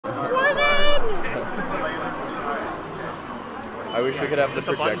I wish we could have the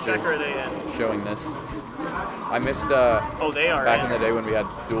projector showing this. I missed they are back in the day when we had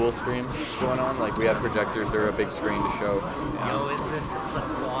dual streams going on. Like we had projectors or a big screen to show. Yo, is this the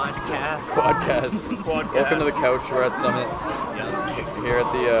quadcast? Quadcast. Welcome to the couch. We're at Summit. Here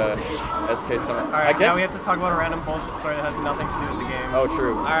at the SK Summit. All right, now we have to talk about a random bullshit story that has nothing to do with the game. Oh,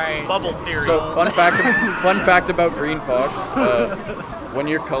 true. All right. Bubble theory. So fun fact about Green Fox. When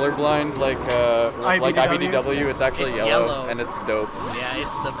you're colorblind, like IBDW, it's actually yellow, and it's dope. Yeah,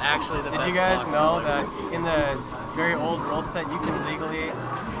 it's actually the best. Did you guys know that in the very old rule set, you can legally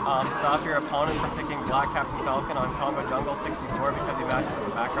stop your opponent from picking Black Captain Falcon on Congo Jungle 64 because he matches with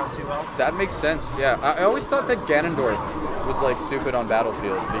the background too well? That makes sense, yeah. I always thought that Ganondorf was like stupid on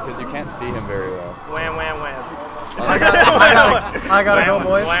Battlefield because you can't see him very well. Wham, wham, wham. I gotta go,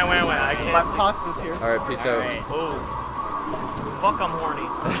 boys. Wham, wham, wham. I can't My pasta's here. Alright, peace out. Oh. Fuck, I'm horny.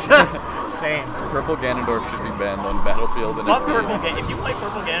 Same. Purple Ganondorf should be banned on Battlefield. And fuck Purple Ganondorf. If you play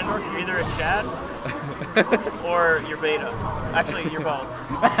Purple Ganondorf, you're either a Chad or you're beta. Actually, you're both.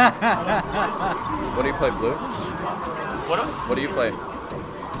 What do you play, blue? What do you play?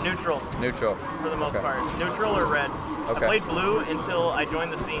 Neutral. Neutral. For the most part. Neutral or red. Okay. I played blue until I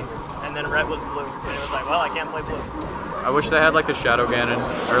joined the scene, and then red was blue. And it was like, well, I can't play blue. I wish they had like a Shadow Ganon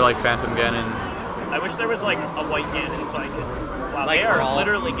or like Phantom Ganon. I wish there was like a white Ganon so I could. Wow, like they are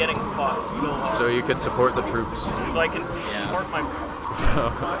literally getting fucked so hard. So you could support the troops. So I can support my.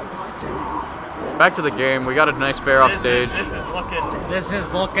 Back to the game. We got a nice fair off stage. This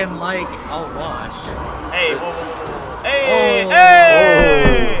is looking like a wash. Hey, whoa, whoa, whoa. Hey,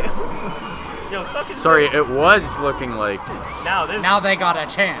 hey! Yo, suck it. Sorry, it was looking like. Now they got a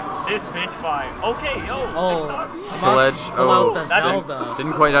chance. This bitch fine. Okay, yo, 6 stock. To ledge. Oh, the Zelda.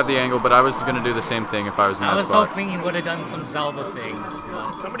 Didn't quite have the angle, but I was gonna do the same thing if I was in that spot. I was hoping he would have done some Zelda things.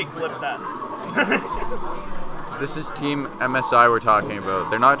 But... Somebody clip that. This is Team MSI we're talking about.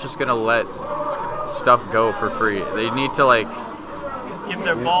 They're not just gonna let stuff go for free. They need to like give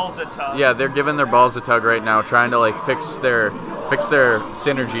their balls a tug. Yeah, they're giving their balls a tug right now, trying to like fix their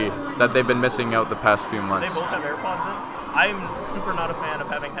synergy that they've been missing out the past few months. They both have AirPods in. I'm super not a fan of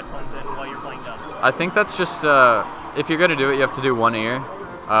having headphones in while you're playing dubs. I think that's just if you're gonna do it, you have to do one ear,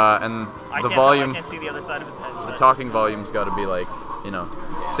 and the volume. I can't see the other side of his head. The talking volume's got to be like, you know,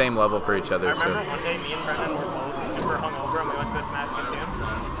 same level for each other. I remember one day me and Brendan were both super hungover and we went to a Smash game,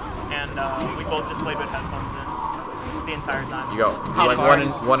 and we both just played with headphones in the entire time. You go like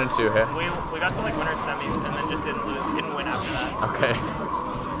one and two, hey? We got to like winners semis and then just didn't win after that. Okay.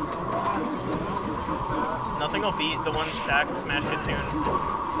 Nothing will beat the one stacked Smash Katoon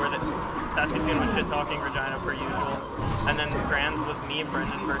where the Saskatoon was shit talking Regina per usual, and then Grands was me and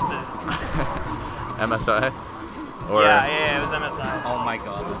Brendan versus MSI. Or yeah, it was MSI. Oh my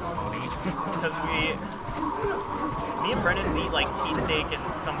god, that's funny. Because me and Brendan beat like T-Steak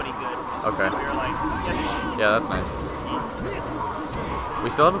and somebody good. Okay. We were like, yeah, that's nice. We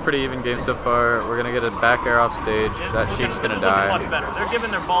still have a pretty even game so far. We're gonna get a back air off stage. That Sheik's gonna die. Much better. They're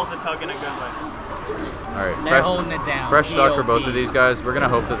giving their balls a tug in a good way. All right, they're holding it down. Fresh stock for both of these guys. We're gonna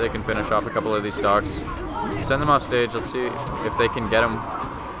hope that they can finish off a couple of these stocks. Send them off stage. Let's see if they can get them.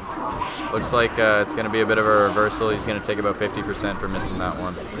 Looks like it's gonna be a bit of a reversal. He's gonna take about 50% for missing that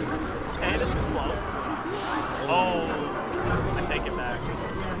one. Okay, this is close. Oh, I take it back.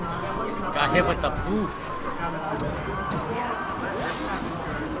 Got hit with the poof.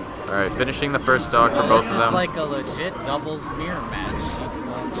 All right, finishing the first stock for both of them. This is like a legit doubles mirror match.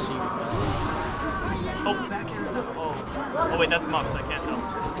 She Oh, back here is oh wait, that's Mux. I can't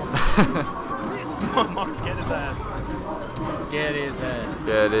tell. Mux, get his ass. Get his ass.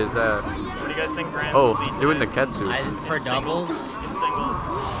 Get his ass. What do you guys think Grant Oh, will be doing the Ketsu. For doubles? In singles.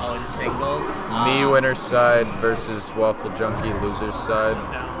 Oh, in singles? Me winner's side versus Waffle Junkie loser's side.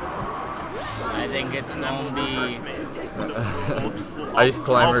 No. I think it's going to be... Ice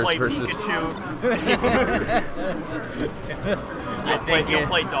Climbers versus... You'll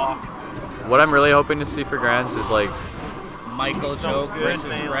play Doc. What I'm really hoping to see for Grands is like Michael Joke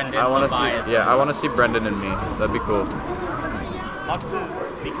versus Brendan. I want to see, I want to see Brendan and me. That'd be cool. Mux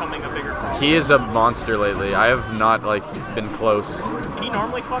is becoming a bigger person. He is a monster lately. I have not like been close. He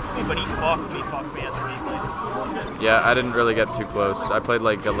normally fucks me, but he fucked me at the replay. Yeah, I didn't really get too close. I played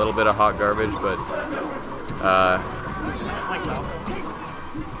like a little bit of hot garbage, but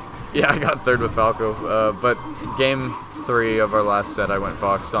yeah, I got third with Falco. But game 3 of our last set, I went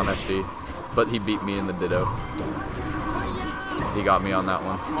Fox on FD, but he beat me in the Ditto. He got me on that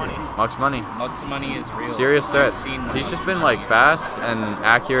one. Mux Money. Mux Money is real. Serious threat. He's just been like fast and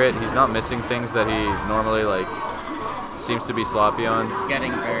accurate. He's not missing things that he normally like seems to be sloppy on. He's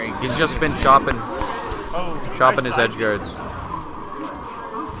getting very good. He's just been chopping his edge guards.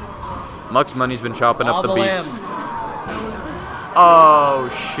 Mux Money's been chopping up All the the beats. lamb. Oh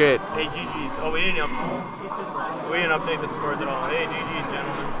shit. Hey, GG's. Oh, we didn't update the scores at all. Hey, GG's,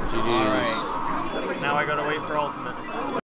 gentlemen. GG's. All right. Now I gotta wait for Ultimate.